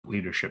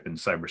leadership in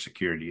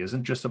cybersecurity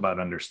isn't just about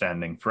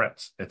understanding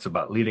threats. It's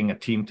about leading a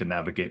team to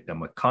navigate them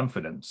with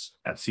confidence.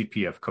 At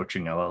CPF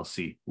Coaching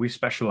LLC, we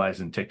specialize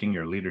in taking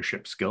your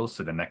leadership skills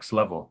to the next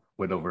level.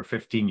 With over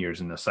 15 years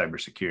in the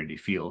cybersecurity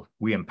field,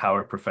 we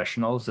empower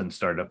professionals and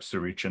startups to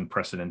reach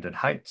unprecedented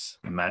heights.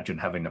 Imagine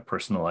having a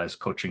personalized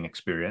coaching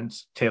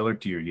experience tailored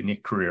to your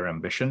unique career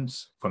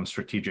ambitions. From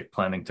strategic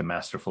planning to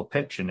masterful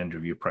pitch and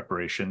interview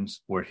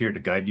preparations, we're here to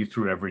guide you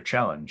through every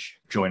challenge.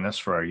 Join us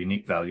for our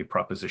unique value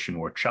proposition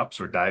workshops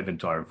or dive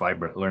into our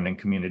vibrant learning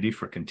community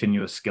for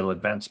continuous skill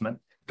advancement.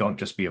 Don't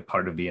just be a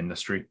part of the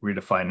industry,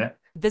 redefine it.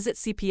 Visit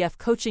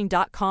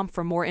cpfcoaching.com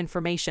for more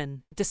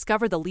information.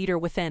 Discover the leader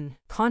within.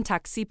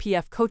 Contact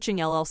CPF Coaching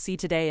LLC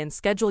today and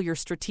schedule your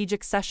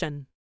strategic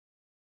session.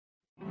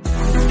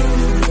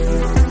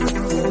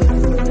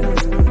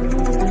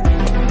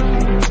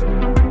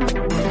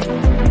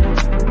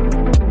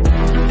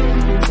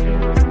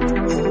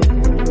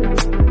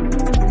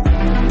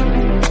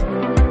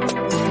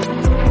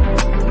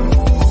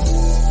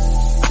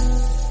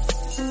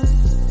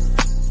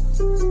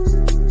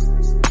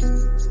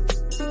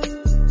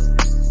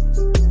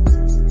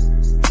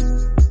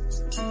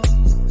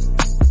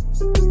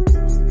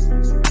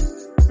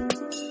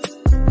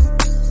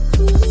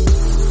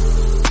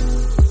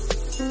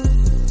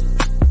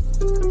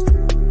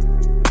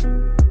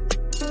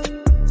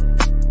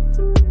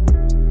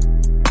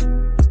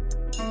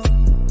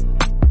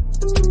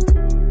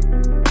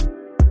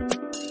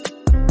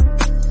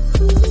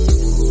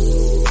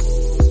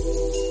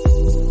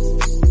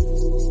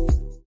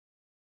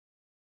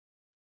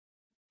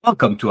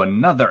 Welcome to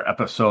another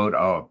episode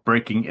of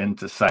Breaking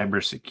into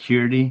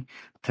Cybersecurity.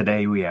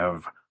 Today we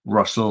have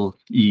Russell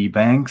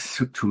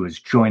Eubanks, who is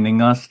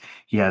joining us.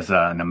 He has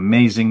an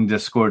amazing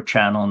Discord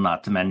channel,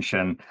 not to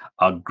mention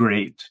a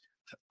great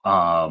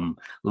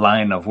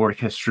line of work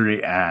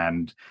history,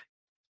 and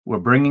we're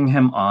bringing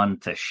him on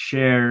to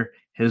share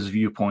his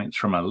viewpoints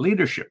from a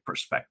leadership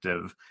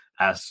perspective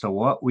as to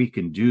what we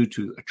can do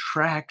to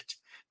attract,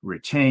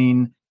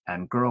 retain,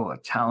 and grow a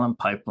talent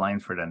pipeline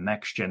for the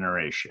next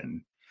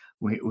generation.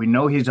 We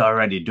know he's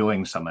already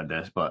doing some of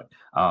this, but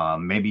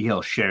maybe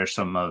he'll share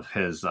some of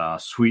his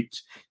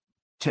sweet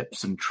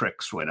tips and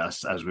tricks with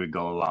us as we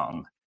go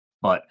along.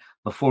 But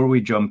before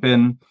we jump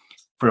in,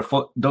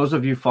 for those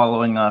of you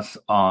following us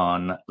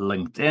on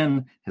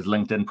LinkedIn, his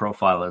LinkedIn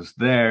profile is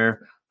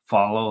there.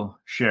 Follow,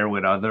 share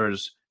with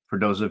others. For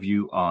those of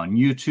you on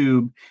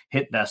YouTube,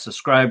 hit that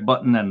subscribe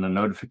button and the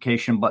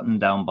notification button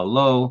down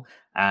below.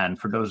 And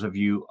for those of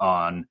you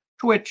on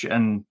Twitch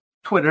and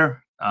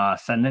Twitter,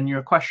 send in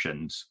your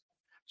questions.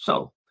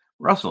 So,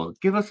 Russell,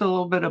 give us a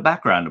little bit of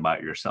background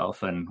about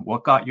yourself and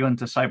what got you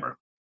into cyber.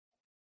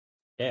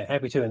 Yeah,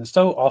 happy to. And it's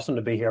so awesome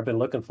to be here. I've been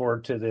looking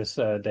forward to this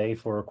day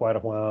for quite a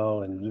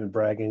while and been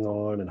bragging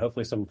on, and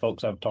hopefully some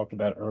folks I've talked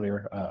about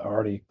earlier are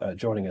already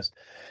joining us.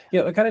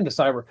 I got into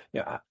cyber.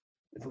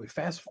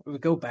 If we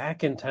go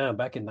back in time,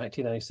 back in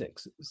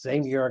 1996,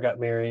 same year I got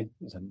married,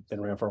 I've been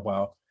around for a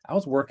while. I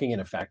was working in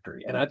a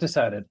factory, and I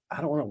decided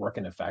I don't want to work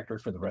in a factory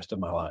for the rest of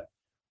my life.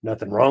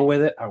 Nothing wrong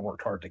with it. I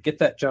worked hard to get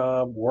that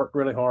job, worked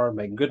really hard,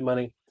 making good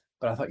money.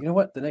 But I thought, you know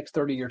what? The next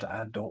 30 years,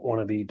 I don't want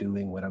to be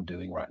doing what I'm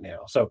doing right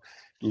now. So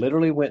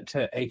literally went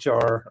to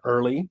HR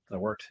early. I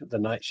worked the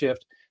night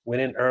shift,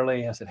 went in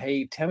early. I said,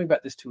 hey, tell me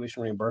about this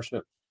tuition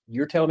reimbursement.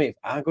 You're telling me if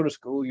I go to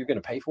school, you're going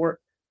to pay for it?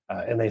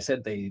 And they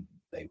said they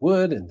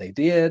would, and they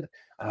did.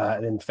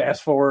 And then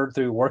fast forward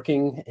through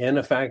working in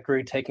a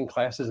factory, taking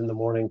classes in the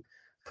morning,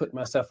 put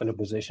myself in a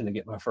position to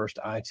get my first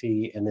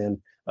IT and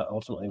then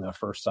ultimately my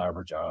first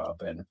cyber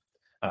job. And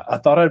I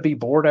thought I'd be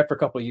bored after a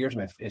couple of years.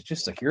 Man, it's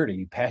just security.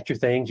 You patch your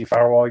things, you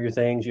firewall your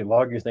things, you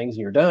log your things,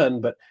 and you're done.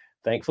 But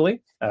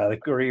thankfully, the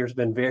career's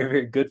been very,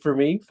 very good for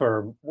me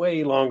for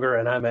way longer,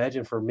 and I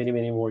imagine for many,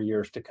 many more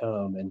years to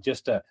come. And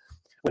just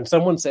when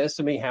someone says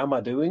to me, how am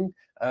I doing,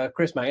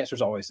 Chris, my answer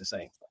is always the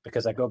same,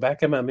 because I go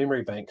back in my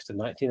memory banks to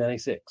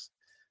 1996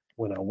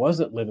 when I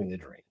wasn't living the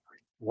dream.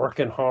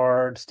 Working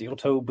hard, steel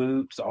toe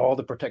boots, all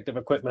the protective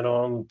equipment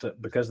on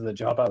because of the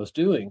job I was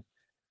doing.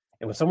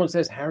 And when someone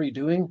says, how are you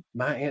doing?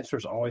 My answer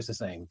is always the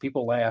same.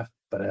 People laugh,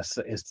 but I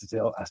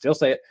still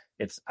say it.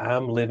 It's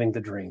I'm living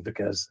the dream,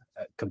 because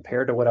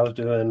compared to what I was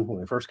doing when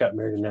we first got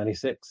married in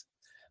 96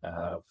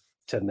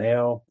 to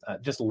now, I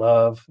just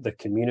love the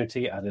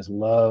community. I just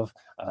love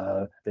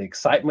the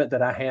excitement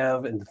that I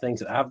have and the things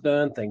that I've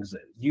done, things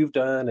that you've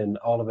done, and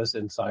all of us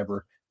in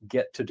cyber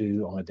get to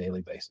do on a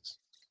daily basis.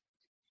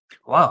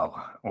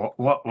 Wow,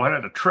 what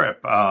a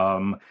trip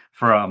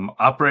from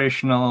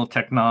operational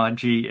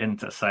technology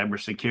into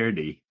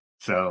cybersecurity.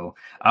 So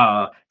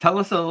tell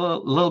us a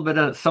little bit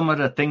of some of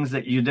the things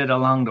that you did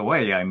along the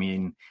way. I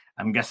mean,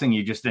 I'm guessing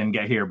you just didn't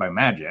get here by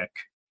magic.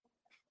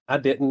 I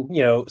didn't.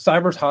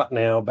 Cyber's hot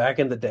now. Back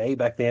in the day,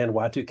 back then,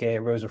 Y2K,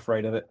 everybody was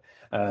afraid of it.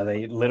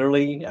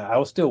 I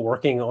was still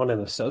working on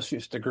an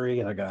associate's degree,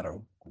 and I got a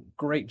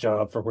great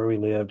job for where we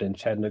lived in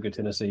Chattanooga,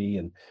 Tennessee.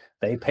 And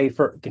they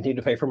continued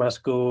to pay for my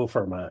school,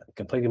 for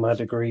completing my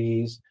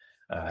degrees.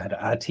 I had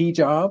an IT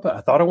job.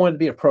 I thought I wanted to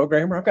be a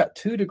programmer. I've got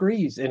 2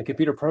 degrees in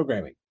computer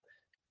programming.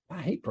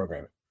 I hate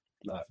programming.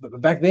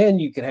 But back then,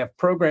 you could have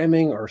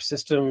programming or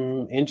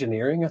system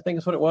engineering, I think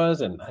is what it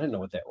was, and I didn't know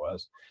what that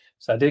was.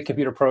 So I did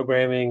computer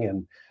programming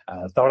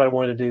and thought I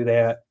wanted to do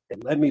that.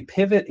 It led me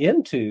pivot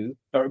into,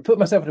 or put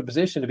myself in a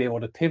position to be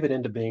able to pivot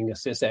into being a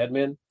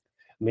sysadmin.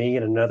 Me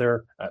and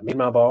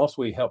my boss,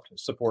 we helped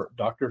support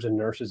doctors and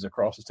nurses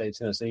across the state of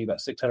Tennessee,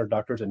 about 600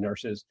 doctors and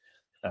nurses,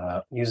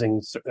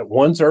 using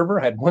one server.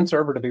 I had one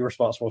server to be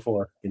responsible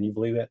for. Can you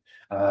believe it?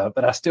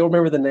 But I still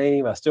remember the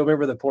name. I still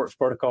remember the ports,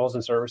 protocols,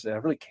 and services. I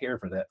really care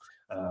for that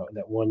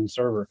one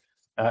server.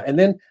 And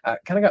then I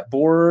kind of got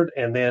bored.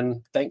 And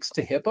then thanks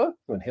to HIPAA,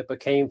 when HIPAA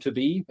came to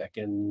be back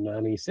in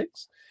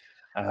 96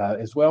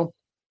 as well,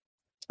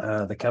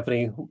 the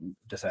company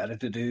decided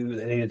they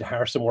needed to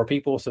hire some more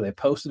people. So they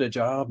posted a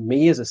job.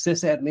 Me as a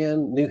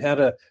sysadmin knew how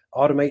to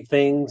automate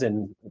things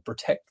and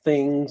protect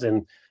things,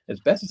 and as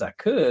best as I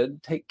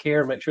could, take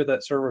care, make sure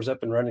that server's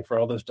up and running for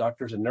all those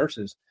doctors and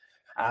nurses.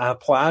 I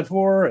applied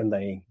for, and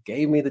they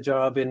gave me the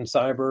job in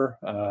cyber,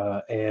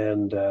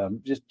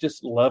 and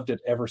just loved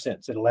it ever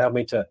since. It allowed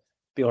me to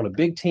be on a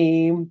big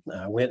team.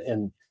 I went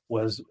and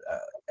was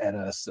at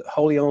a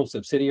wholly owned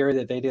subsidiary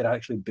that they did. I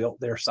actually built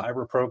their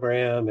cyber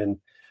program, and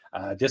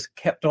just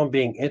kept on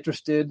being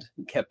interested,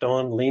 kept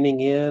on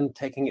leaning in,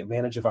 taking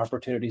advantage of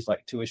opportunities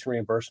like tuition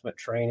reimbursement,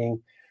 training,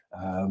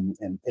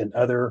 and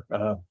other,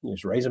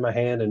 just raising my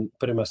hand and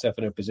putting myself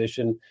in a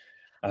position.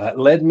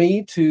 Led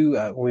me to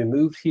when we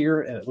moved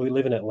here. We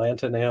live in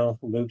Atlanta now.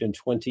 We moved in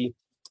 20.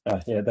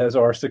 Those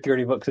are our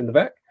security books in the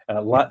back.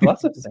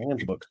 Lots of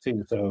SANS books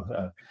too.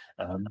 So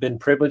been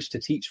privileged to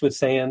teach with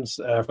SANS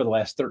for the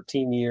last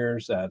 13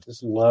 years.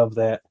 Just love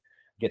that.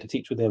 Get to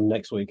teach with them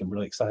next week. I'm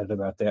really excited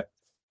about that.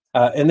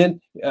 And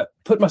then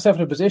put myself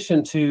in a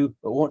position to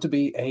want to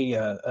be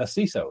a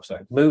CISO. So I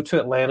moved to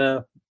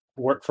Atlanta,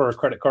 worked for a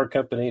credit card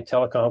company,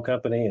 telecom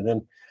company, and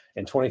then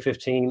in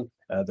 2015,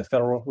 the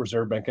Federal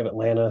Reserve Bank of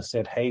Atlanta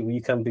said, "Hey, will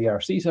you come be our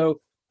CISO?"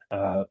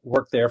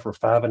 Worked there for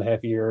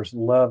 5.5 years,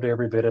 loved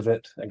every bit of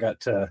it. I got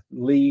to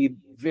lead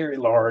very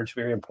large,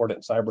 very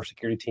important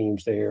cybersecurity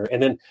teams there.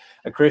 And then,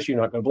 Chris, you're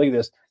not going to believe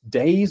this,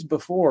 days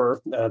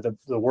before the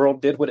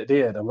world did what it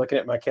did, I'm looking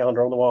at my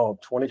calendar on the wall,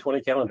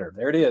 2020 calendar,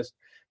 there it is.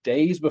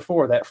 Days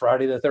before that,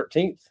 Friday the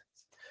 13th,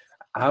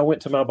 I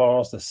went to my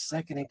boss, the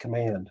second in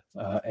command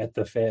at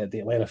the Fed,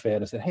 the Atlanta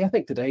Fed, and said, "Hey, I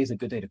think today is a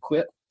good day to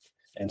quit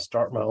and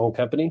start my own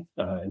company."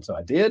 And so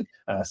I did.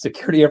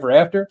 Security Ever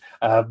After.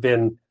 I've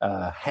been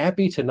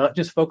happy to not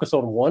just focus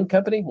on one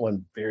company,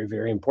 one very,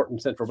 very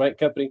important central bank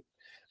company,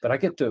 but I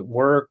get to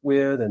work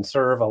with and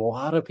serve a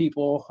lot of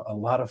people, a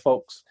lot of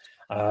folks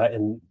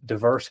in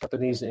diverse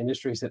companies and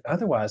industries that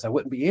otherwise I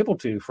wouldn't be able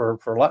to for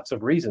lots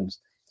of reasons.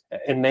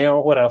 And now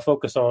what I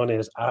focus on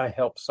is I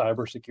help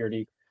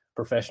cybersecurity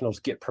professionals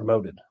get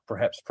promoted,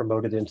 perhaps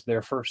promoted into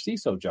their first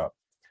CISO job.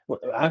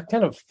 I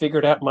kind of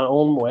figured out my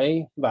own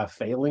way by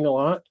failing a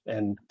lot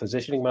and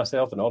positioning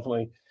myself and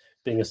ultimately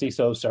being a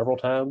CISO several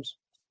times.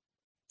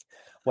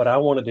 What I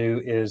want to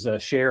do is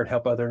share and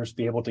help others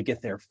be able to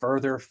get there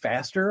further,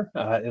 faster,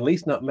 at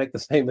least not make the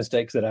same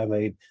mistakes that I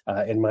made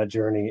in my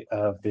journey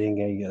of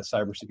being a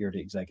cybersecurity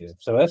executive.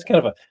 So that's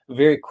kind of a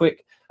very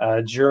quick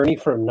journey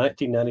from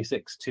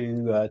 1996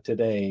 to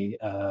today.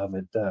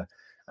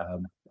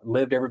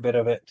 Lived every bit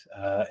of it,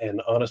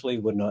 and honestly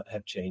would not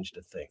have changed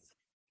a thing.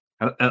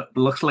 It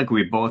looks like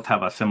we both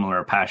have a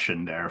similar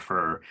passion there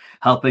for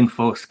helping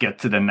folks get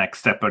to the next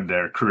step of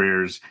their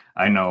careers.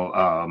 I know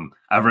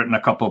I've written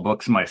a couple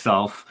books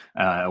myself,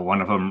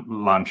 one of them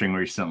launching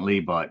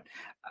recently, but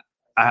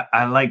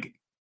I like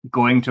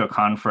going to a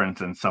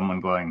conference and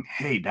someone going,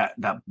 "Hey,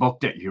 that book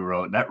that you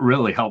wrote, that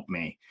really helped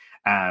me."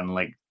 And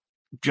like,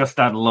 just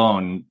that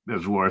alone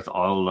is worth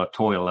all the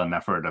toil and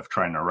effort of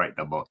trying to write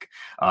the book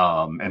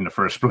in the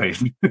first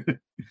place.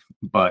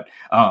 But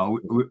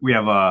we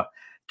have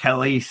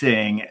Kelly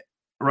saying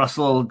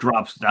Russell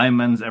drops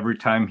diamonds every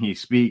time he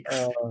speaks.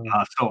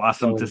 So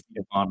awesome to see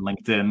him on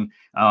LinkedIn.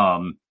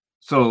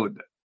 So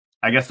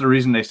I guess the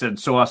reason they said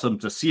so awesome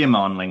to see him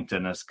on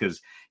LinkedIn is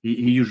because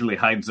he usually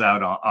hides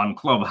out on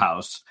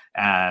Clubhouse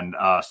and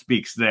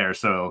speaks there.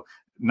 So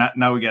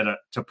now we get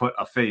to put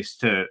a face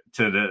to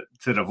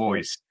the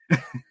voice.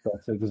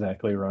 That's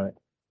exactly right.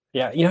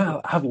 Yeah,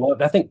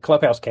 I think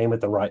Clubhouse came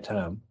at the right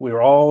time. We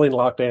were all in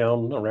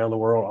lockdown around the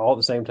world, all at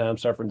the same time,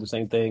 suffering the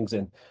same things,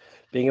 and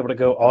being able to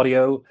go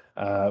audio.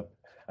 I've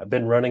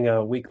been running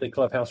a weekly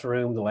Clubhouse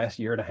room the last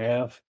year and a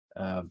half,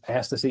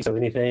 asked to see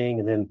anything,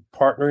 and then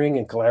partnering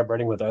and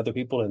collaborating with other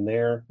people in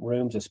their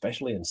rooms,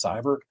 especially in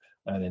cyber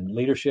and in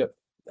leadership.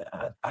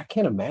 I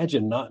can't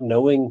imagine not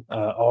knowing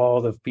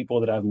all the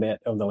people that I've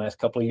met over the last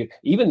couple of years.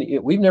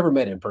 Even we've never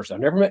met in person.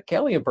 I've never met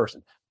Kelly in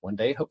person. One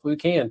day, hopefully we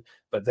can.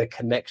 But the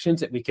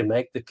connections that we can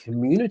make, the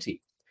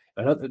community.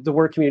 I know the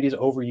word community is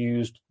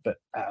overused, but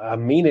I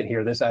mean it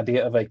here. This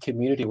idea of a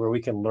community where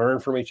we can learn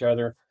from each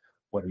other.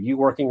 What are you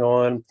working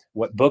on?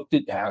 What book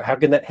how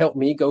can that help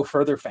me go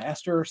further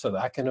faster so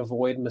that I can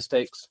avoid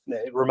mistakes?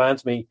 It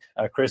reminds me,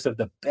 Chris, of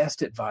the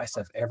best advice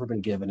I've ever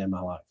been given in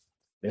my life.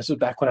 This was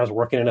back when I was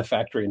working in a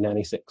factory in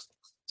 96.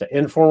 It's an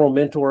informal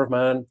mentor of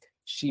mine.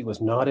 She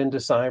was not into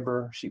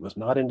cyber. She was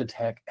not into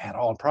tech at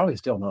all, probably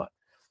still not.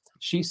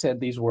 She said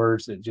these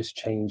words that just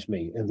changed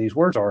me. And these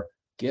words are,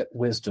 get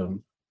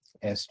wisdom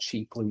as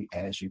cheaply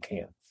as you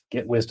can.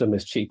 Get wisdom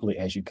as cheaply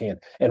as you can.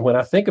 And when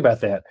I think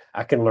about that,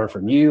 I can learn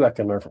from you. I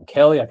can learn from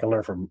Kelly. I can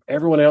learn from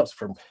everyone else.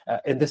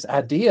 And this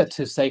idea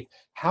to say,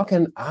 how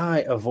can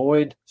I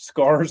avoid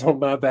scars on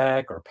my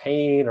back or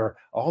pain or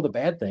all the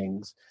bad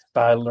things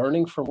by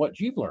learning from what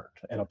you've learned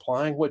and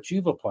applying what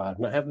you've applied,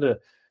 not having to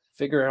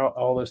figure out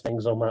all those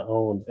things on my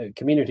own.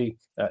 Community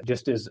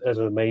just is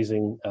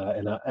amazing,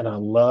 and I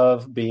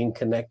love being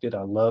connected.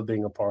 I love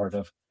being a part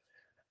of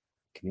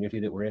community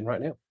that we're in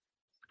right now.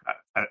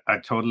 I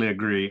totally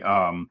agree.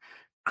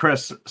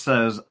 Chris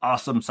says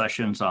awesome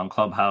sessions on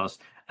Clubhouse,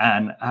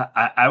 and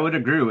I would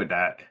agree with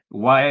that.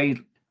 Why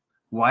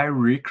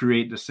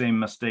recreate the same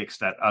mistakes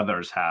that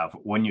others have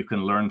when you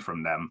can learn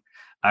from them?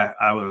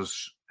 I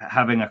was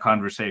having a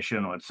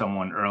conversation with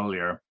someone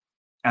earlier,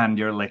 and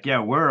you're like,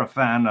 yeah, we're a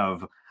fan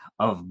of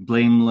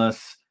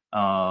blameless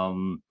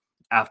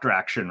after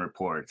action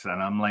reports,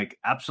 and I'm like,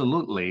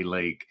 absolutely,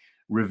 like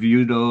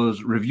review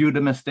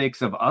the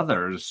mistakes of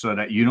others so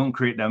that you don't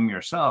create them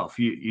yourself.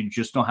 You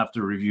just don't have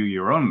to review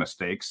your own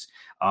mistakes.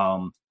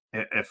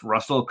 If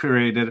Russell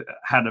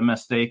had a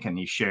mistake and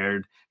he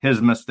shared his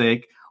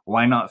mistake,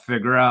 why not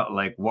figure out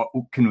like what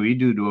can we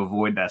do to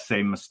avoid that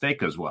same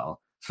mistake as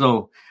well?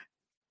 So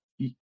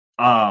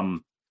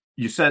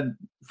you said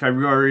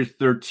February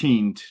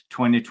 13th,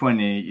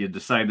 2020, you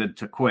decided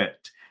to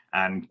quit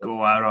and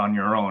go out on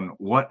your own.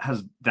 What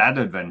has that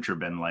adventure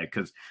been like?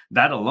 Because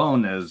that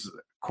alone is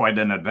quite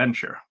an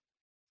adventure.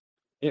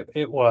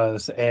 It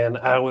was, and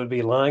I would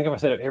be lying if I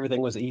said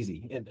everything was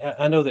easy.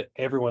 I know that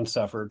everyone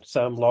suffered.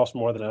 Some lost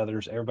more than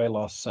others. Everybody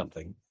lost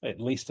something, at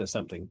least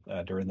something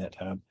during that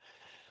time.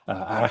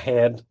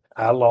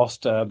 I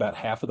lost about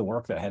half of the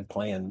work that I had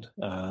planned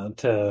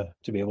to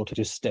be able to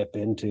just step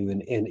into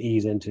and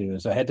ease into.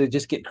 And so I had to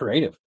just get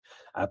creative.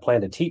 I plan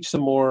to teach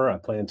some more. I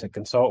plan to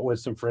consult with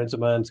some friends of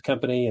mine's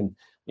company, and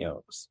a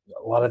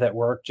lot of that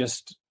work,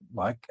 just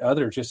like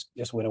others,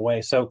 just went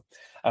away. So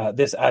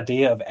this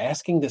idea of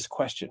asking this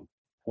question,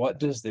 what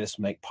does this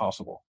make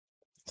possible?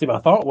 See, my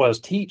thought was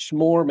teach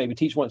more, maybe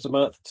teach once a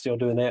month, still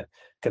doing that,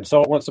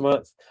 consult once a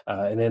month,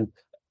 and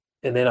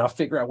then I'll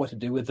figure out what to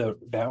do with the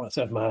balance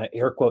of my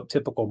air quote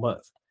typical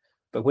month.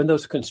 But when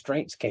those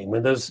constraints came,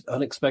 when those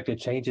unexpected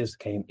changes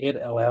came, it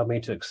allowed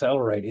me to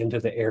accelerate into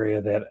the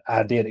area that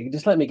I did. It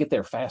just let me get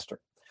there faster.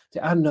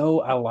 See, I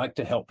know I like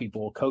to help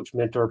people, coach,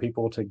 mentor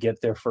people to get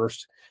their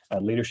first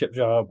leadership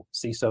job,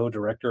 CISO,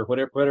 director,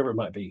 whatever it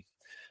might be.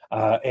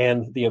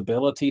 And the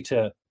ability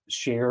to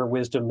share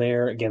wisdom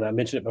there. Again, I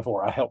mentioned it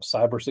before. I help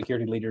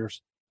cybersecurity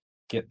leaders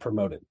get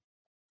promoted.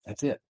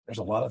 That's it. There's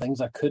a lot of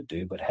things I could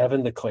do, but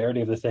having the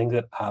clarity of the thing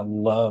that I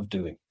love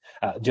doing.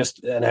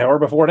 Just an hour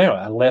before now,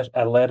 I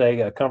led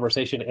a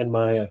conversation in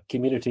my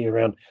community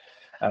around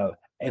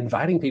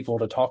inviting people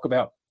to talk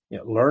about,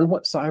 learn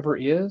what cyber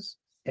is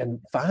and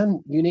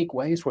find unique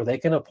ways where they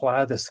can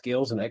apply the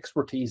skills and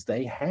expertise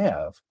they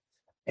have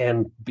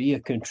and be a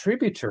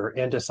contributor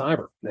into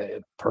cyber.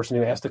 The person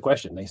who asked the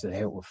question, they said,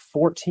 hey, we're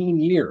 14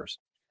 years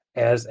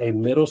as a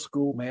middle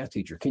school math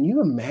teacher. Can you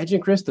imagine,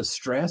 Chris, the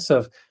stress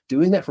of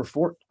doing that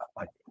for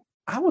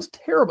I was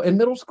terrible in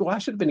middle school. I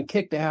should have been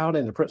kicked out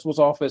in the principal's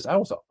office. I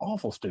was an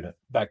awful student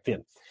back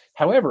then.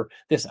 However,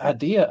 this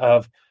idea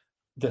of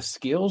the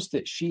skills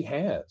that she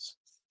has,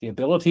 the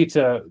ability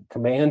to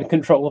command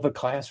control of a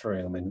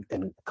classroom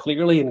and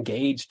clearly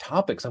engage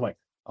topics. I'm like,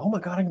 oh my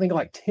God, I can think of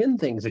like 10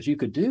 things that you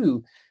could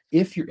do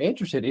if you're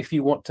interested, if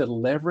you want to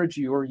leverage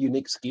your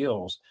unique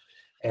skills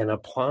and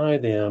apply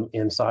them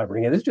in cyber.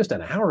 And this is just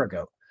an hour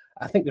ago.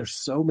 I think there's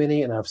so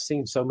many, and I've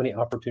seen so many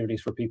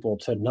opportunities for people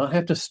to not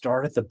have to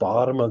start at the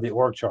bottom of the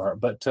org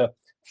chart, but to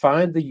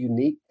find the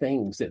unique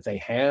things that they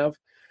have,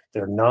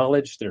 their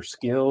knowledge, their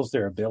skills,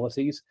 their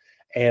abilities,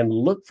 and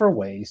look for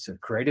ways to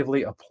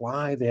creatively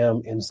apply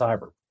them in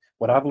cyber.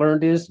 What I've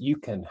learned is you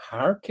can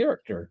hire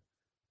character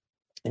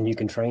and you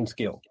can train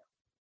skill.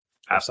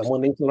 If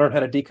someone needs to learn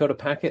how to decode a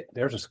packet,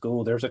 there's a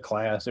school, there's a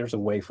class, there's a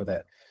way for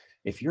that.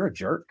 If you're a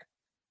jerk,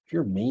 if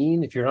you're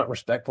mean, if you're not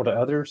respectful to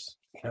others,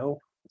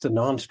 it's a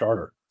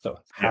non-starter. So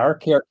hire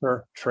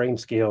character, train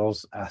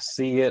skills. I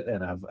see it,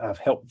 and I've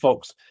helped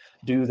folks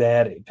do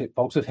that.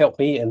 Folks have helped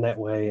me in that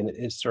way, and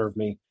it served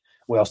me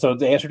well. So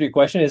the answer to your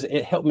question is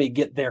it helped me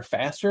get there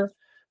faster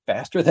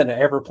than I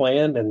ever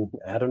planned. And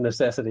out of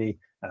necessity,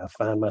 I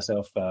find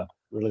myself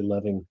really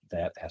loving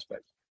that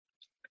aspect.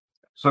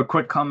 So a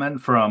quick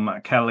comment from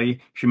Kelly.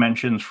 She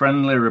mentions,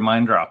 friendly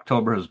reminder,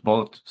 October is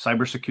both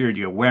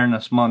Cybersecurity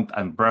Awareness Month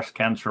and Breast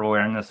Cancer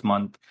Awareness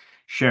Month.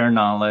 Share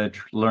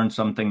knowledge, learn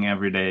something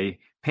every day,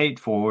 pay it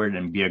forward,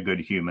 and be a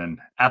good human.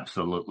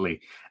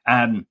 Absolutely.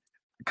 And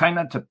kind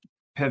of to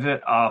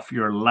pivot off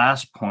your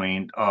last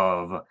point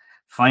of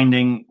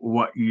finding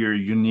what you're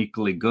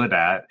uniquely good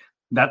at,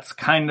 that's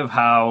kind of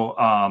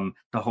how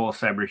the whole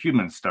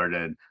Cyberhuman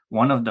started.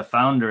 One of the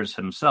founders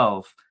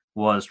himself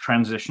was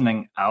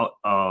transitioning out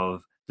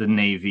of the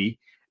Navy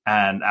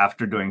and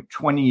after doing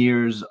 20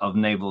 years of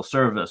naval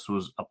service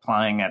was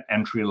applying at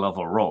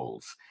entry-level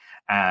roles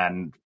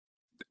and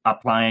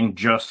applying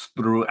just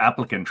through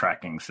applicant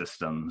tracking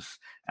systems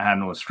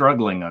and was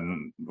struggling.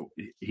 And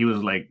he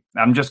was like,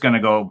 I'm just going to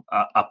go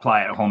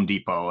apply at Home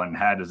Depot, and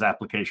had his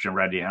application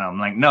ready. And I'm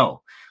like,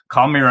 no,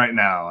 call me right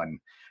now. And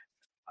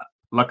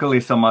luckily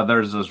some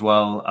others as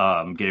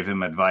well gave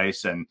him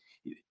advice, and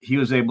he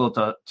was able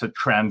to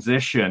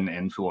transition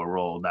into a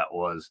role that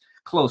was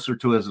closer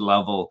to his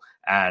level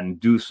and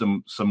do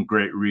some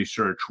great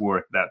research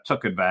work that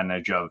took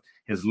advantage of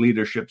his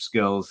leadership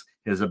skills,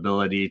 his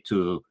ability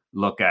to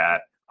look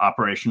at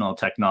operational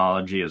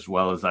technology as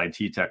well as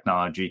IT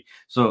technology.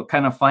 So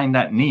kind of find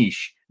that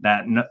niche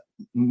that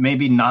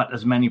maybe not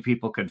as many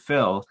people could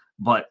fill,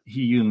 but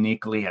he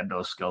uniquely had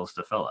those skills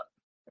to fill it.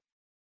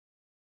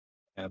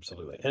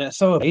 Absolutely. And it's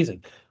so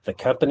amazing. The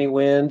company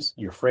wins,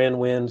 your friend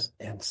wins,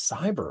 and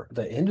cyber,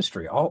 the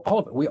industry, all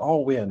of it, we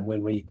all win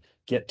when we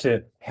get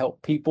to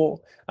help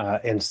people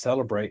and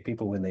celebrate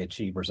people when they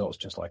achieve results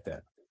just like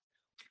that.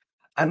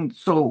 And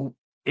so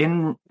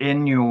in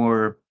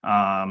your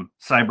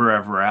Cyber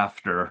Ever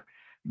After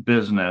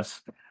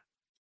business,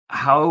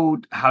 how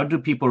do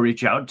people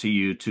reach out to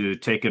you to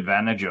take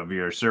advantage of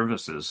your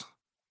services?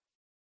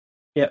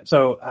 Yeah,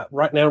 so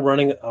right now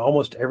running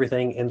almost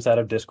everything inside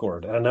of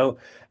Discord. I know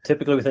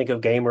typically we think of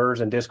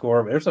gamers and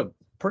Discord. There's a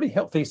pretty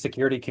healthy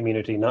security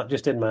community, not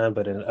just in mine,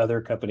 but in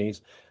other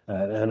companies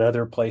and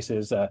other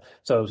places.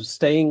 So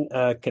staying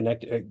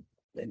connected,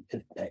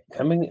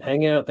 coming,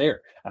 hang out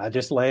there. I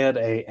just led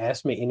a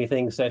Ask Me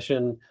Anything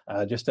session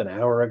just an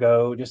hour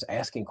ago, just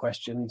asking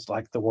questions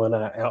like the one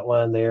I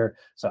outlined there.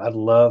 So I'd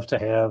love to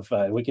have,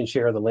 we can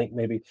share the link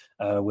maybe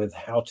with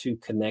how to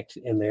connect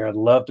in there. I'd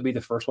love to be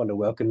the first one to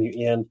welcome you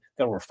in.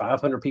 Got over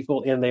 500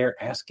 people in there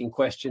asking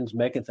questions,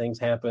 making things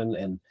happen,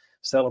 and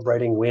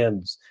celebrating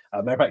wins.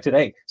 Matter of fact,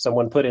 today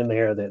someone put in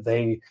there that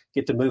they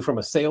get to move from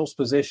a sales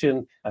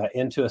position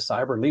into a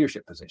cyber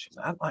leadership position.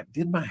 I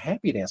did my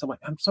happy dance. I'm like,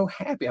 I'm so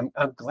happy. I'm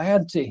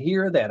glad to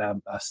hear that. I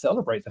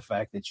celebrate the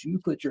fact that you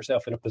put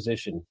yourself in a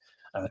position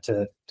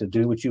to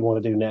do what you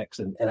want to do next.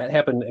 And that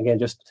happened again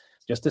just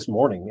this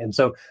morning. And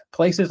so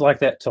places like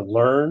that to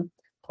learn,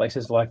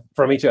 places like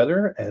from each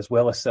other, as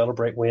well as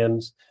celebrate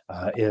wins,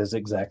 is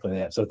exactly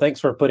that. So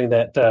thanks for putting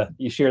that.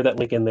 You share that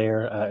link in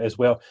there as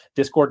well.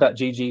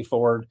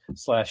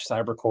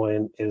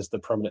 Discord.gg/cybercoin is the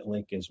permanent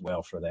link as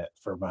well for that,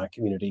 for my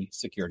community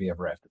Security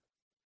Ever After.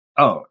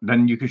 Oh,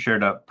 then you could share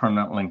that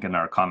permanent link in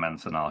our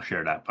comments and I'll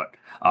share that. But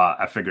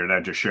I figured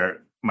I'd just share it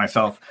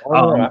myself.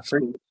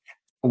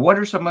 What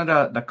are some of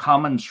the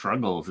common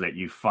struggles that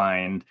you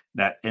find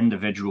that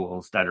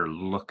individuals that are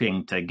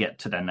looking to get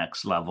to the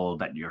next level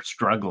that you're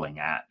struggling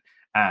at,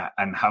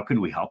 and how could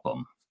we help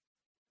them?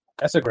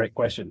 That's a great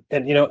question.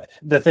 And,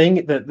 the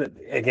thing that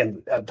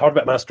again, I talked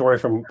about my story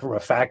from a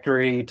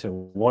factory to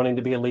wanting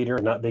to be a leader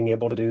and not being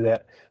able to do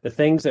that. The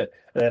things that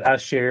I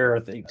share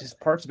are just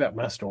parts about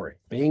my story,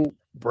 being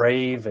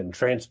brave and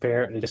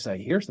transparent and just say,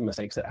 here's the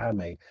mistakes that I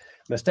made.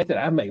 Mistake that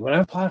I made when I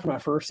applied for my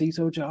first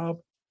CISO job,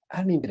 I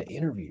didn't even get an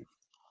interview.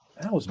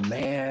 I was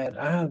mad.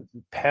 I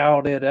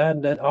pouted. I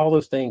did all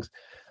those things.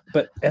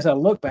 But as I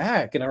look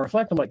back and I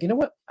reflect, I'm like, you know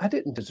what? I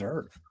didn't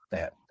deserve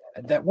that.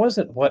 That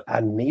wasn't what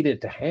I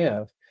needed to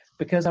have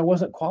because I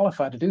wasn't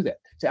qualified to do that.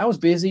 See, I was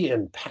busy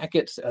in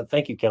packets.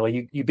 Thank you,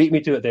 Kelly. You beat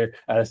me to it there.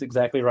 That's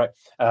exactly right.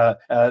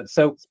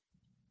 So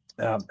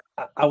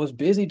I was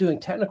busy doing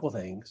technical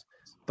things,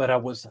 but I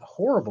was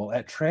horrible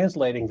at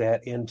translating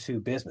that into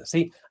business.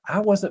 See, I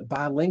wasn't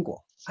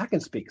bilingual. I can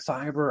speak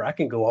cyber. I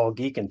can go all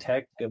geek and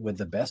tech with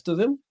the best of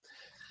them.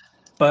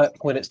 But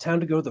when it's time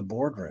to go to the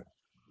boardroom,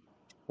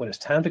 when it's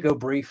time to go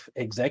brief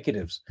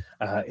executives,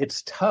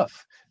 it's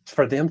tough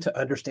for them to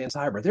understand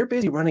cyber. They're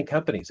busy running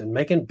companies and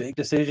making big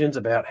decisions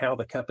about how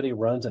the company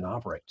runs and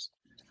operates.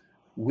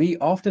 We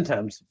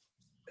oftentimes,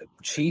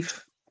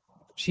 chief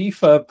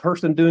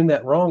person doing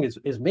that wrong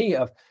is me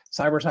of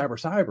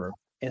cyber.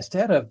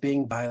 Instead of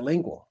being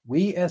bilingual,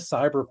 we as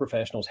cyber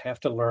professionals have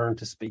to learn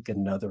to speak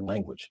another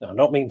language. Now, I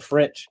don't mean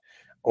French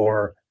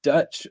or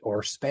Dutch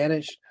or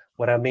Spanish.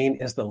 What I mean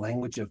is the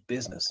language of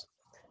business.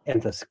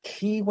 And the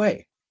key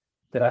way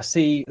that I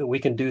see that we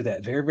can do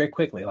that very, very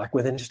quickly, like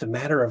within just a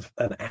matter of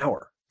an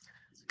hour,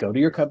 go to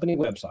your company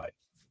website.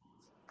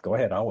 Go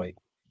ahead, I'll wait.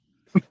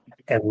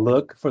 And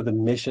look for the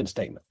mission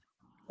statement.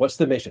 What's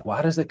the mission?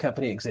 Why does the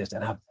company exist?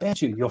 And I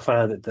bet you'll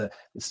find that the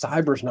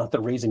cyber is not the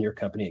reason your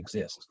company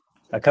exists.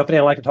 A company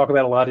I like to talk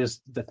about a lot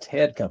is the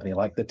TED company,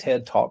 like the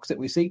TED Talks that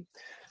we see.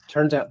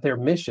 Turns out their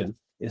mission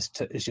is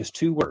just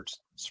two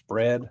words: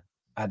 spread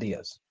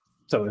ideas.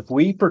 So if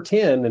we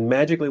pretend and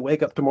magically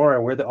wake up tomorrow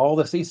and we're all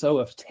the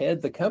CISO of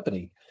TED, the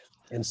company,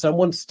 and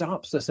someone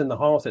stops us in the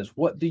hall and says,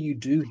 "What do you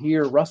do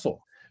here,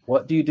 Russell?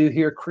 What do you do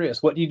here,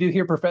 Chris? What do you do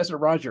here, Professor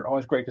Roger?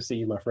 Always great to see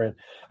you, my friend."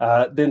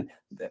 Then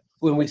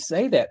when we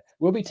say that,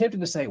 we'll be tempted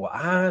to say, well,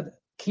 I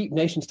keep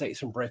nation states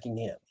from breaking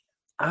in.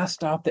 I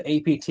stop the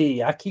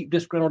APT. I keep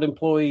disgruntled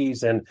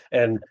employees and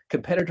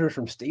competitors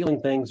from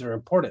stealing things that are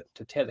important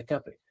to TED, the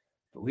company.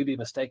 But we'd be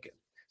mistaken.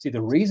 See,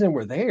 the reason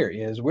we're there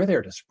is we're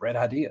there to spread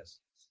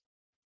ideas.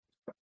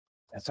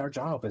 That's our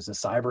job as a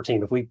cyber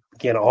team. If we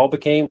again all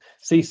became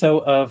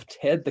CISO of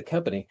TED the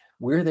company,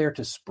 we're there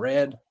to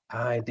spread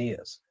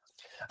ideas.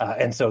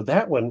 And so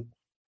that one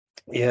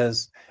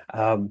is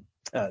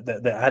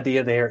the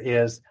idea there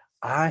is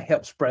I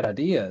help spread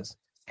ideas.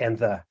 And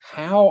the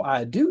how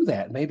I do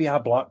that, maybe I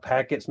block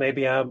packets,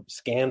 maybe I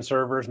scan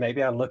servers,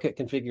 maybe I look at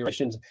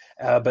configurations.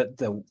 But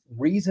the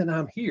reason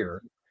I'm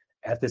here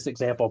at this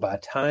example by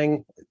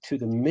tying to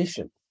the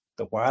mission,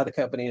 the why the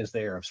company is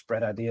there of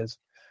spread ideas,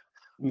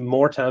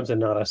 more times than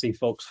not, I see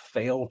folks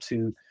fail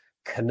to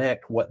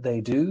connect what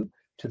they do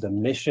to the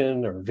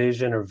mission or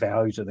vision or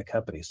values of the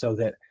company so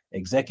that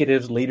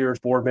executives, leaders,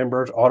 board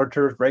members,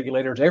 auditors,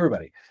 regulators,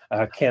 everybody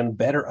can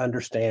better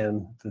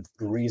understand the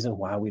reason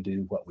why we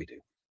do what we do.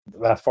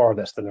 By far,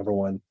 that's the number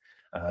one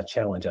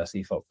challenge I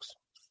see folks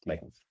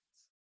making.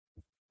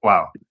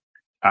 Wow.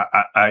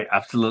 I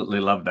absolutely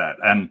love that.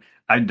 And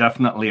I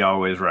definitely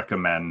always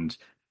recommend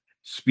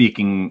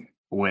speaking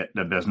with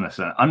the business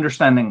and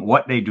understanding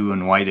what they do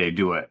and why they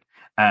do it.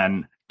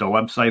 And the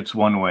website's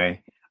one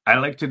way. I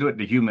like to do it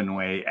the human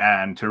way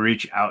and to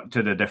reach out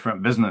to the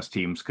different business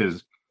teams,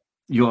 because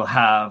you'll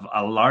have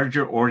a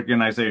larger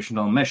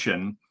organizational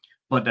mission,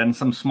 but then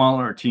some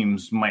smaller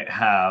teams might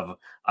have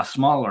a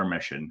smaller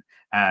mission.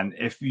 And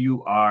if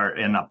you are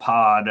in a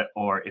pod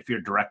or if you're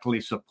directly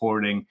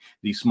supporting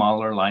the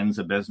smaller lines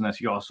of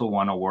business, you also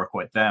want to work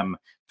with them,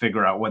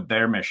 figure out what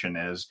their mission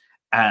is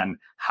and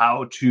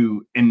how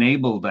to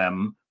enable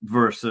them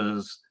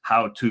versus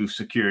how to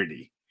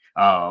security.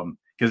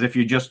 Because if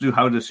you just do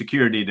how to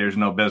security, there's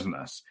no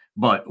business.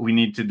 But we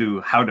need to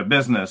do how to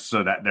business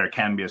so that there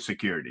can be a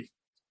security.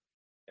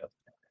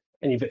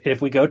 And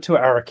if we go to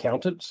our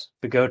accountants,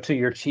 we go to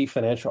your chief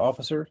financial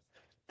officer,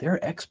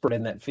 they're expert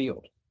in that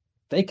field.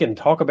 They can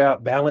talk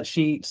about balance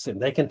sheets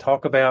and they can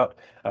talk about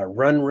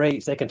run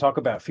rates. They can talk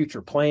about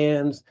future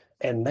plans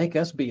and make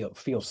us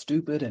feel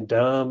stupid and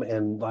dumb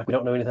and like we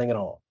don't know anything at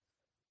all.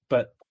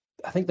 But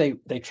I think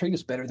they treat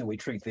us better than we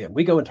treat them.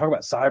 We go and talk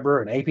about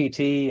cyber and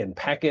APT and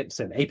packets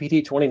and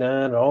APT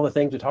 29 and all the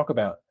things we talk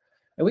about.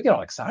 And we get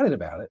all excited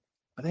about it,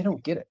 but they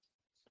don't get it.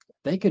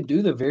 They could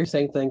do the very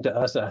same thing to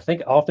us. I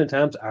think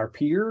oftentimes our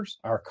peers,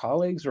 our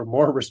colleagues are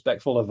more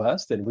respectful of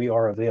us than we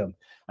are of them.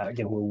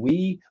 Again, when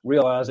we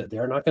realize that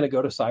they're not going to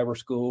go to cyber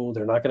school,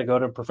 they're not going to go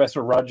to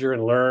Professor Roger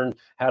and learn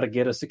how to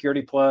get a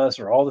Security Plus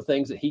or all the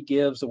things that he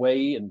gives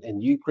away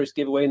and you, Chris,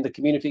 give away in the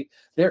community,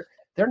 they're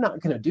not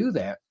going to do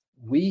that.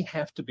 We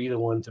have to be the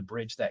one to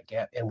bridge that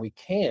gap, and we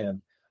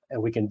can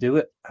do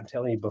it. I'm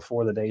telling you,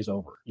 before the day's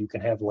over. You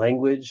can have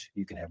language,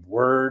 you can have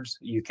words,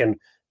 you can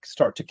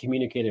start to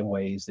communicate in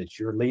ways that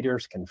your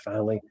leaders can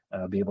finally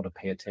be able to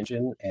pay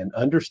attention and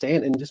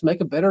understand and just make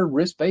a better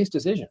risk-based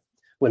decision.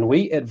 When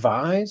we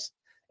advise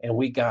and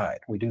we guide,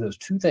 we do those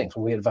two things.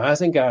 When we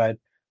advise and guide,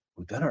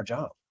 we've done our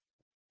job.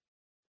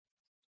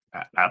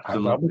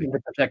 Absolutely. Our job is to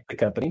protect the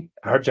company.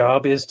 Our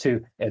job is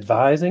to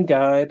advise and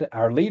guide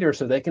our leaders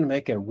so they can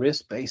make a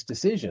risk-based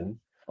decision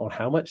on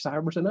how much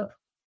cyber is enough.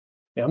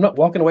 Now, I'm not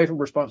walking away from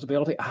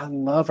responsibility. I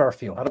love our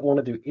field. I don't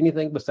want to do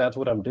anything besides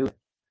what I'm doing.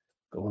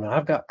 But when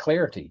I've got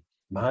clarity,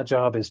 my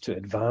job is to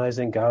advise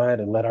and guide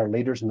and let our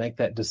leaders make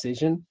that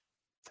decision.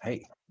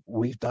 Hey,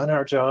 we've done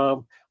our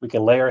job. We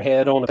can lay our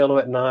head on a pillow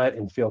at night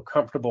and feel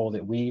comfortable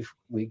that we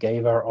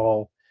gave our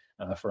all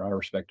for our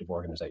respective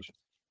organizations.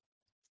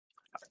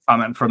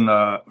 Comment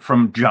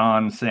from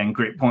John saying,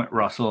 "Great point,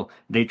 Russell.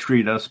 They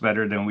treat us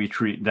better than we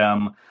treat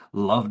them.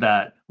 Love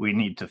that. We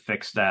need to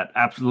fix that.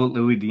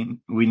 Absolutely,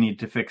 we need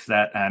to fix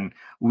that, and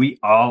we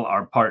all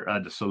are part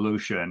of the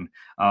solution."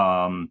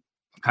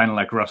 Kind of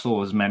like Russell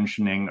was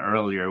mentioning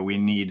earlier, we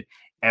need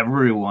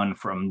everyone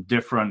from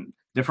different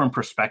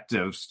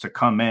perspectives to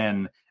come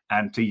in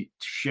and to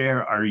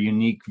share our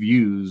unique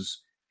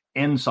views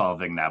in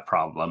solving that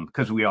problem,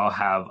 because we all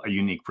have a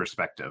unique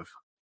perspective.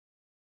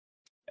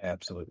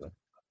 Absolutely.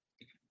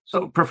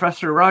 So,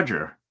 Professor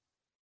Roger,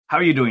 how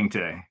are you doing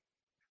today?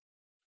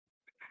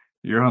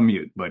 You're on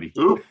mute, buddy.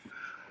 Ooh.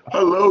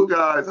 Hello,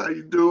 guys. How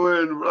you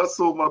doing?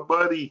 Russell, my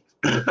buddy.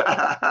 Great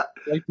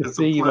to It's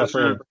see a you, my pleasure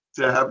friend.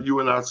 to have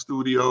you in our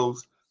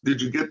studios.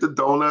 Did you get the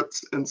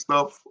donuts and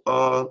stuff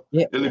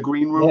in the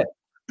green room?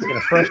 Yeah. Get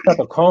a fresh cup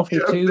of coffee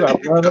Yeah, too. there I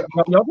you love it.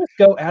 go. Y'all just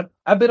go out.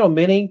 I've been on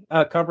many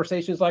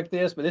conversations like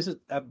this, but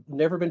I've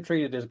never been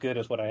treated as good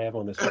as what I have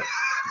on this one.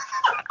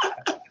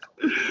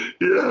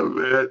 Yeah,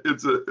 man.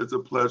 It's a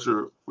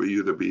pleasure for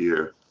you to be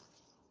here.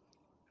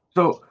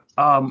 So,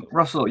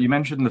 Russell, you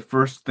mentioned the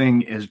first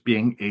thing is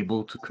being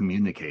able to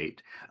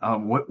communicate.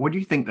 What do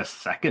you think the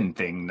second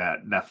thing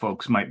that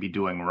folks might be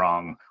doing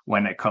wrong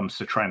when it comes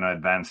to trying to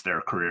advance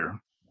their career?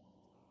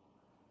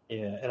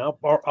 Yeah, and I'll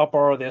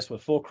borrow this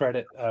with full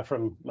credit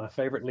from my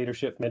favorite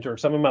leadership mentor.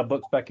 Some of my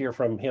books back here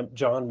from him,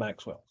 John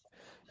Maxwell.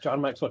 John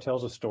Maxwell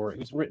tells a story.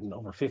 He's written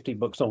over 50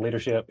 books on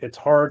leadership. It's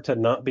hard to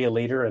not be a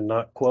leader and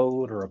not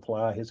quote or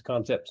apply his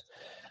concepts.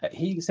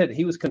 He said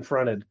he was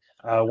confronted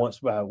once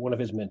by one of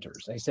his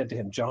mentors. They said to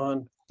him,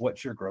 "John,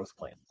 what's your growth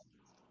plan?"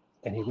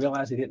 And he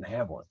realized he didn't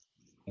have one.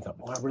 He thought,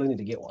 "Well, I really need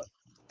to get one."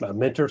 My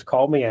mentors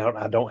call me out.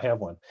 I don't have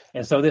one.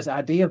 And so this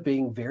idea of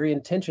being very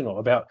intentional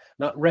about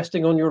not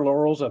resting on your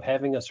laurels of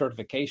having a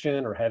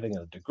certification or having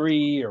a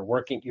degree or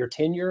working your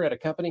tenure at a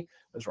company,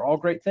 those are all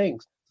great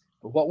things.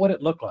 But what would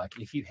it look like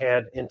if you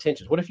had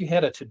intentions? What if you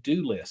had a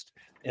to-do list,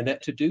 and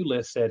that to-do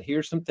list said,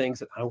 here's some things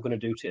that I'm going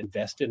to do to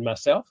invest in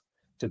myself,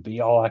 to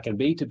be all I can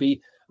be, to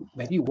be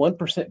maybe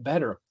 1%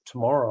 better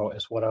tomorrow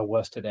as what I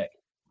was today.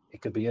 It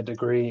could be a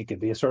degree. It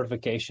could be a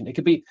certification. It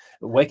could be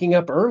waking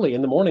up early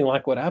in the morning,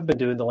 like what I've been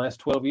doing the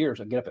last 12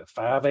 years. I get up at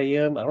 5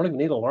 a.m. I don't even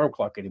need an alarm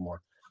clock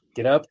anymore.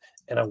 Get up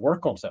and I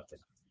work on something.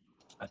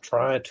 I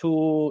try a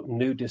tool,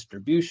 new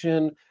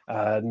distribution,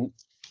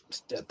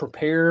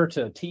 prepare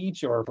to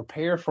teach or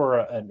prepare for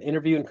an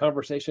interview and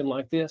conversation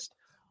like this.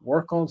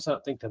 Work on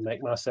something to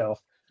make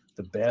myself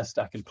the best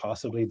I can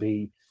possibly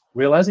be,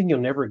 realizing you'll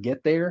never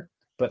get there.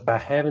 But by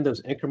having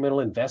those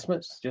incremental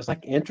investments, just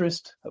like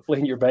interest, hopefully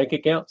in your bank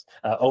accounts,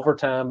 over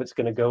time, it's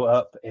going to go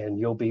up and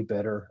you'll be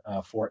better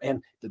for it.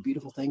 And the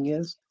beautiful thing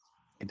is,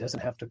 it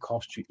doesn't have to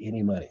cost you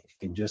any money. It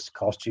can just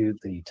cost you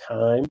the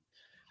time,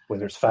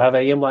 whether it's 5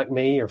 a.m. like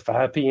me or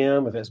 5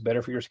 p.m. if it's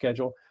better for your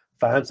schedule.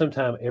 Find some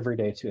time every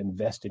day to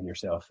invest in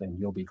yourself, and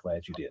you'll be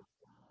glad you did.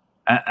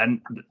 And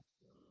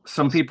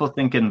some people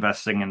think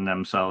investing in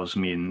themselves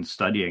means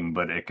studying,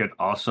 but it could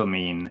also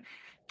mean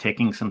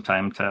taking some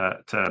time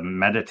to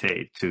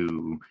meditate,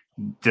 to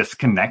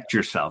disconnect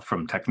yourself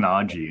from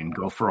technology and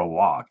go for a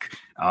walk.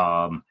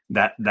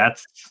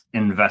 That's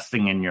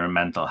investing in your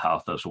mental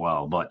health as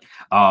well. But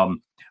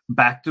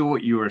back to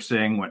what you were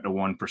saying with the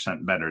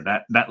 1% better,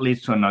 that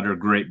leads to another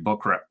great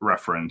book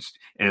referenced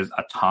is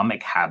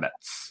Atomic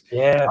Habits.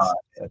 Yes,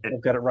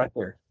 I've got it right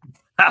there.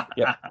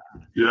 Yep.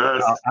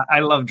 Yes. I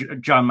love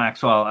John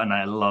Maxwell and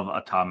I love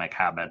Atomic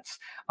Habits.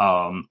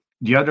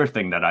 The other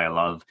thing that I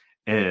love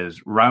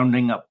is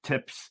rounding up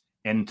tips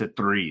into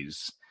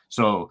threes.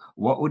 So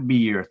what would be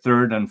your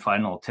third and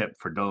final tip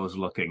for those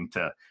looking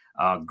to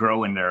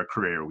grow in their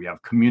career? We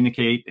have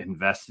communicate,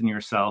 invest in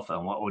yourself,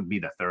 and what would be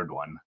the third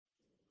one?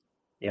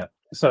 Yeah.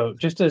 So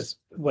just as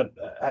what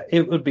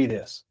it would be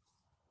this,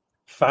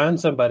 find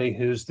somebody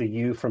who's the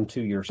you from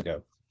 2 years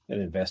ago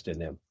and invest in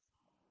them.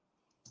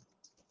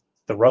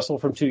 The Russell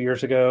from 2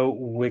 years ago,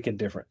 wicked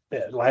different.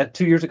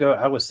 2 years ago,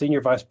 I was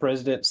senior vice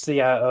president,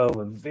 CIO of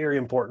a very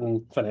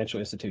important financial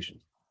institution.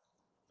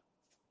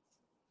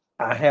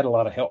 I had a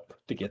lot of help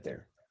to get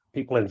there.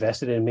 People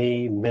invested in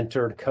me,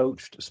 mentored,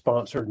 coached,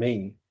 sponsored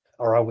me,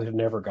 or I would have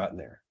never gotten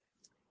there.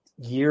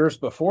 Years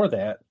before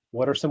that,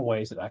 what are some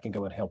ways that I can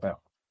go and help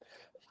out?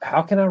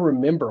 How can I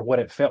remember what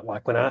it felt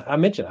like when I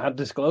mentioned, I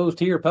disclosed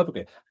here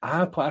publicly,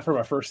 I applied for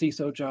my first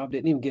CISO job,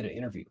 didn't even get an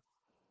interview.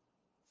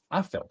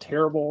 I felt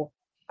terrible.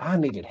 I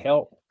needed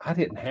help. I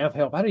didn't have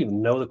help. I didn't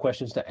even know the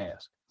questions to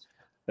ask.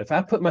 If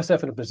I put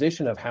myself in a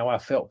position of how I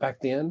felt back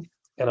then,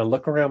 and I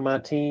look around my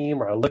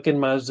team, or I look in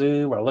my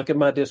Zoom, or I look at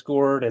my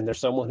Discord, and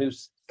there's someone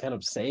who's kind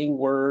of saying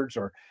words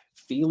or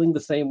feeling the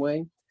same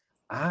way,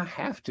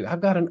 I've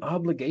got an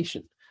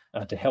obligation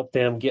to help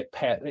them get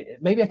past.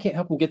 Maybe I can't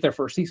help them get their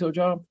first CISO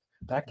job,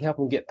 but I can help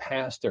them get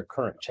past their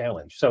current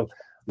challenge. So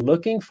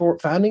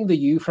finding the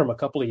you from a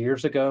couple of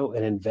years ago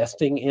and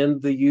investing in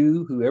the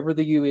you, whoever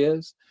the you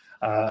is,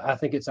 I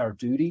think it's our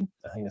duty.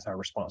 I think it's our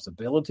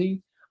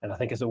responsibility. And I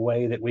think it's a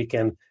way that we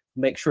can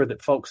make sure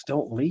that folks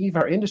don't leave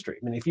our industry.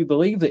 I mean, if you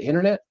believe the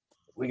internet,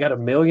 we got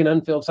 1 million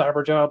unfilled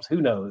cyber jobs. Who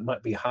knows? It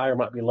might be higher,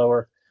 might be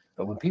lower.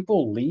 But when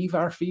people leave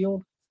our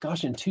field,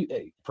 gosh,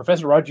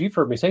 Professor Roger, you've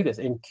heard me say this,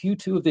 in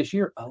Q2 of this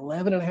year,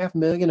 11.5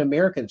 million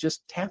Americans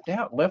just tapped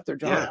out and left their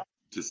job. Yeah,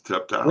 just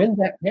tapped out. When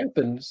that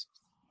happens,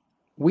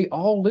 we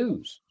all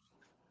lose.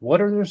 What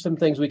are there some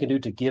things we can do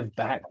to give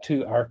back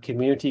to our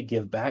community,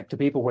 give back to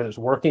people, whether it's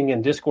working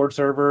in Discord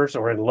servers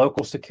or in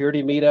local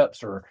security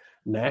meetups or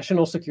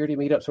national security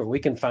meetups, where we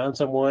can find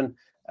someone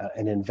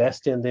and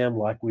invest in them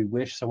like we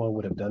wish someone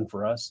would have done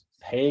for us?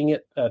 Paying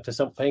it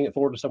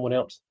forward to someone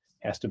else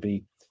has to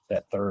be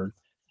that third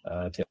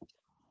tip.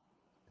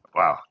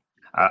 Wow.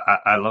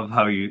 I love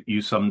how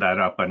you summed that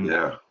up. And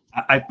yeah.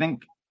 I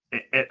think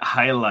it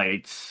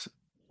highlights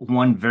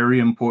one very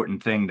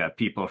important thing that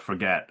people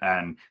forget,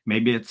 and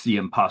maybe it's the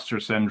imposter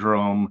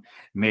syndrome,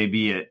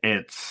 maybe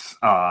it's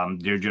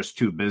they're just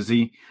too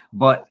busy,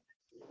 but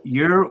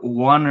you're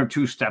 1 or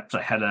 2 steps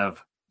ahead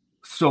of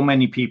so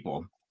many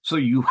people, so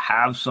you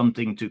have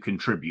something to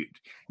contribute.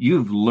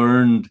 You've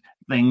learned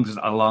things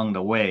along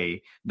the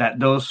way that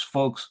those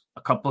folks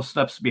a couple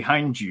steps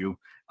behind you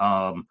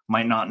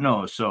might not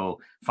know. So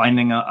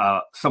finding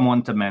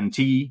someone to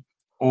mentee,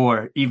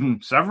 or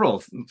even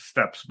several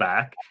steps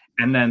back.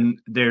 And then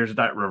there's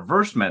that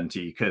reverse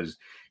mentee, because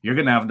you're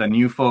going to have the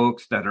new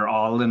folks that are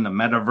all in the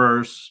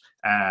metaverse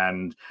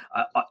and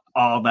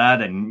all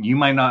that, and you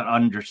might not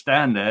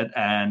understand it,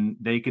 and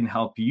they can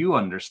help you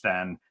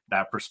understand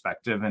that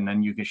perspective, and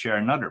then you can share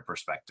another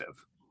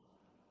perspective.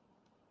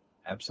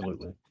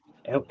 Absolutely.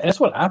 And that's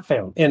what I've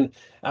found. And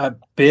I've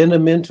been a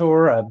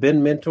mentor, I've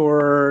been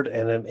mentored,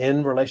 and I'm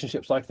in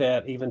relationships like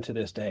that even to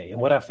this day. And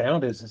what I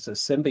found is it's a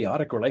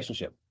symbiotic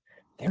relationship.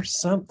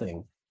 There's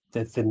something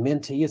that the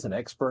mentee is an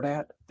expert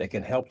at that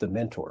can help the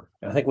mentor.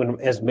 And I think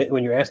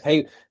when you're asked,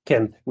 hey,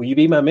 will you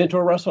be my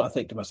mentor, Russell? I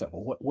think to myself,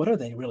 well, what are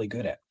they really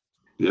good at?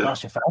 Yeah.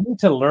 Gosh, if I need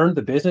to learn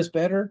the business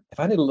better, if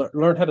I need to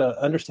learn how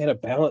to understand a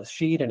balance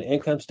sheet and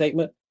income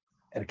statement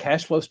and a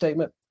cash flow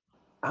statement,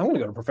 I'm going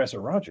to go to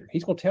Professor Roger.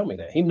 He's going to tell me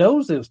that. He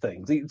knows those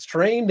things. He's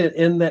trained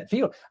in that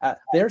field.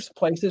 There's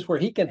places where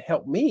he can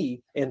help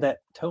me in that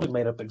totally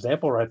made up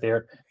example right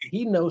there.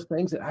 He knows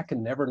things that I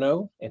can never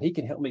know, and he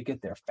can help me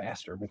get there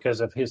faster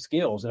because of his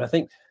skills. And I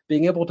think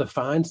being able to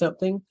find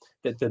something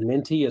that the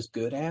mentee is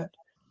good at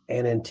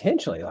and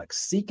intentionally like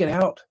seek it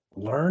out,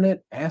 learn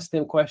it, ask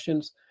them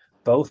questions,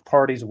 both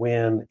parties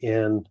win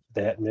in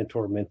that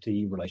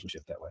mentor-mentee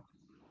relationship that way.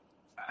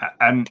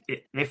 And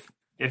if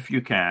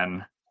you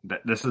can,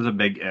 this is a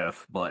big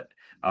if, but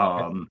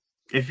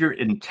if you're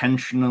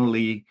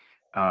intentionally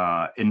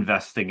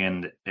investing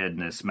in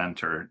this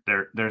mentor,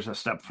 there's a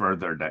step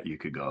further that you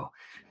could go.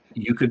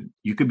 You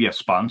could be a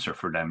sponsor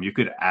for them. You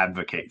could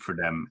advocate for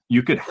them.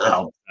 You could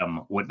help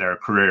them with their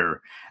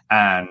career.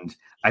 And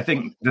I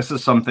think this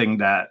is something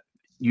that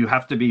you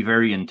have to be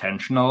very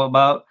intentional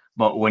about.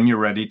 But when you're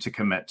ready to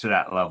commit to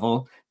that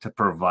level, to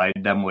provide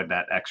them with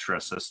that extra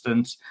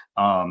assistance,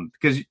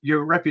 because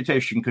your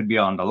reputation could be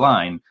on the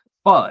line,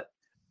 but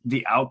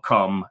the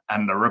outcome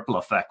and the ripple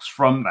effects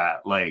from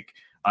that, like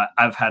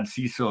I've had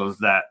CISOs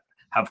that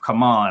have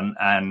come on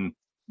and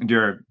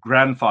their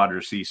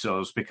grandfather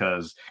CISOs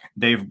because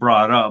they've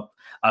brought up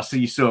a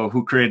CISO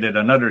who created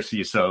another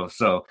CISO.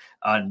 So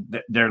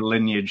their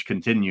lineage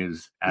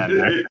continues.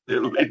 And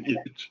their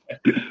lineage.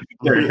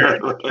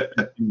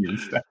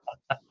 continues.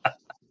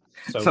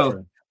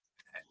 So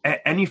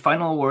any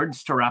final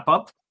words to wrap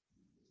up?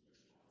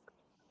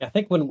 I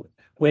think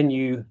when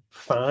you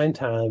find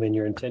time and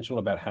you're intentional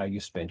about how you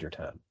spend your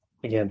time,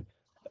 again,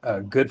 a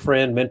good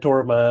friend,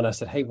 mentor of mine, I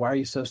said, hey, why are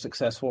you so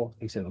successful?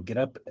 He said, well, get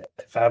up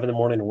at 5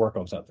 a.m. and work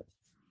on something.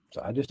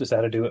 So I just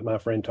decided to do what my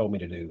friend told me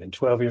to do. And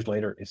 12 years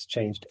later, it's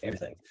changed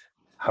everything.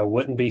 I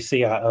wouldn't be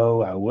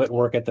CIO. I wouldn't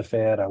work at the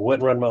Fed. I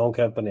wouldn't run my own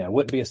company. I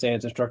wouldn't be a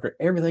SANS instructor.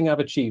 Everything I've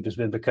achieved has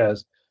been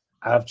because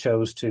I've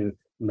chose to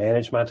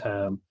manage my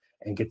time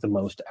and get the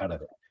most out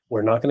of it.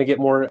 We're not going to get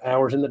more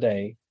hours in the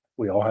day.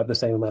 We all have the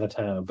same amount of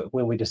time. But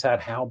when we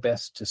decide how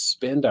best to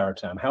spend our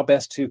time, how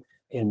best to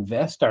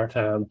invest our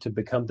time to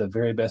become the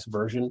very best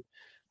version,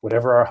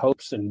 whatever our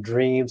hopes and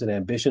dreams and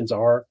ambitions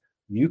are,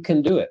 you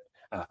can do it.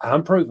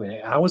 I'm proving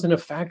it. I was in a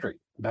factory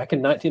back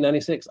in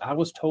 1996. I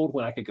was told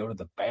when I could go to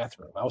the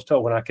bathroom. I was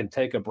told when I could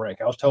take a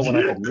break. I was told when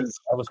I could leave.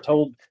 I was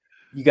told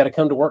you got to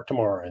come to work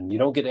tomorrow and you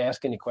don't get to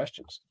ask any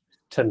questions.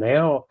 To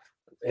now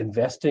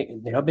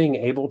investing, now being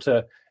able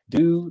to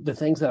do the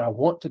things that I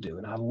want to do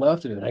and I love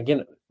to do. And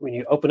again, when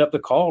you open up the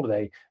call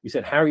today, you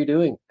said, how are you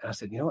doing? And I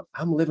said, you know what?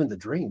 I'm living the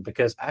dream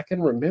because I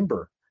can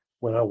remember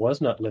when I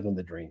was not living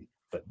the dream.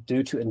 But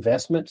due to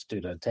investments,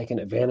 due to taking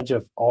advantage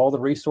of all the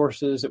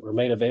resources that were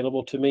made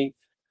available to me,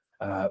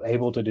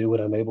 able to do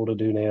what I'm able to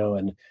do now.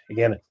 And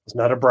again, it's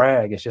not a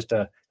brag. It's just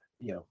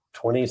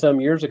 20 some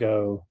years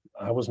ago,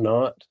 I was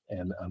not.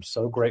 And I'm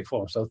so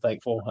grateful. I'm so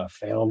thankful. I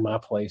found my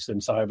place in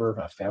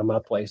cyber. I found my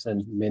place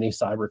in many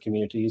cyber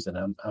communities,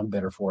 and I'm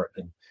better for it.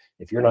 And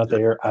if you're not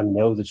there, I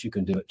know that you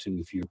can do it too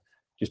if you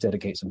just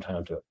dedicate some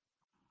time to it.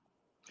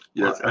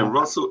 Yes, and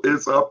Russell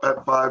is up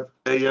at 5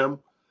 a.m.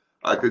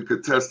 I could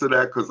contest to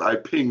that because I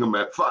ping him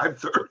at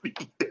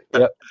 5:30.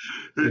 Yep.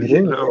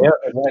 You know,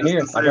 right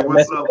here. to say,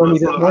 what's up,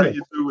 Russell? How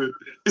you doing?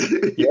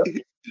 Yep.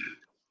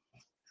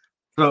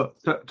 So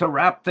to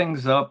wrap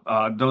things up,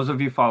 those of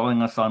you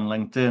following us on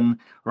LinkedIn,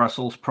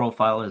 Russell's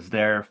profile is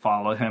there.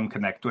 Follow him,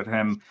 connect with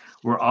him.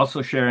 We're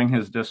also sharing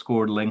his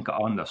Discord link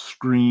on the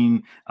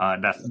screen.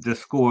 That's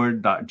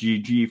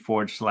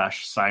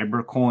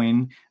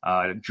discord.gg/cybercoin.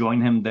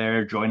 Join him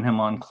there. Join him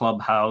on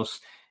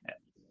Clubhouse.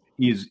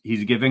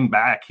 He's giving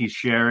back. He's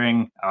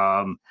sharing.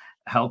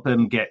 Help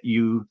him get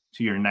you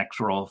to your next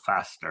role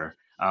faster.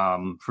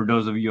 For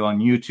those of you on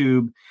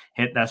YouTube,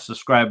 hit that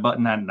subscribe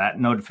button and that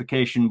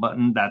notification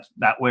button.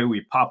 That way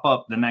we pop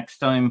up the next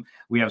time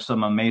we have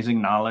some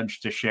amazing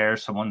knowledge to share,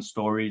 someone's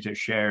story to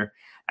share.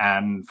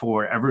 And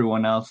for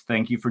everyone else,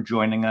 thank you for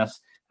joining us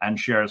and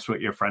share us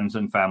with your friends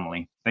and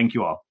family. Thank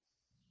you all.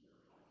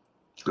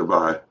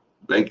 Goodbye.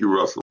 Thank you,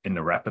 Russell. In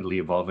the rapidly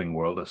evolving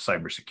world of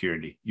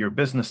cybersecurity, your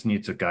business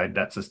needs a guide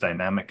that's as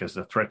dynamic as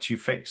the threats you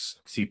face.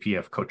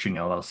 CPF Coaching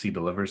LLC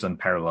delivers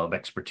unparalleled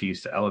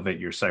expertise to elevate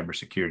your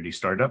cybersecurity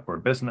startup or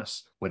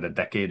business. With a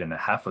decade and a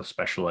half of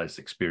specialized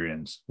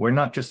experience, we're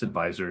not just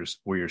advisors,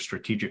 we're your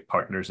strategic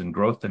partners in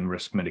growth and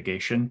risk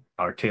mitigation.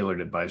 Our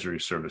tailored advisory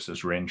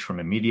services range from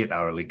immediate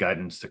hourly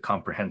guidance to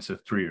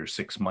comprehensive 3 or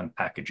 6 month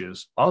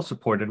packages, all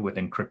supported with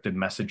encrypted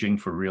messaging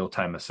for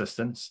real-time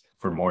assistance.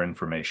 For more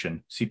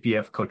information,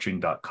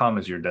 cpfcoaching.com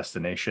is your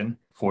destination.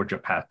 Forge a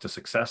path to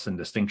success and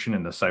distinction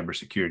in the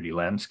cybersecurity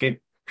landscape.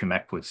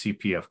 Connect with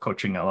CPF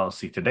Coaching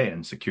LLC today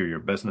and secure your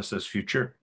business's future.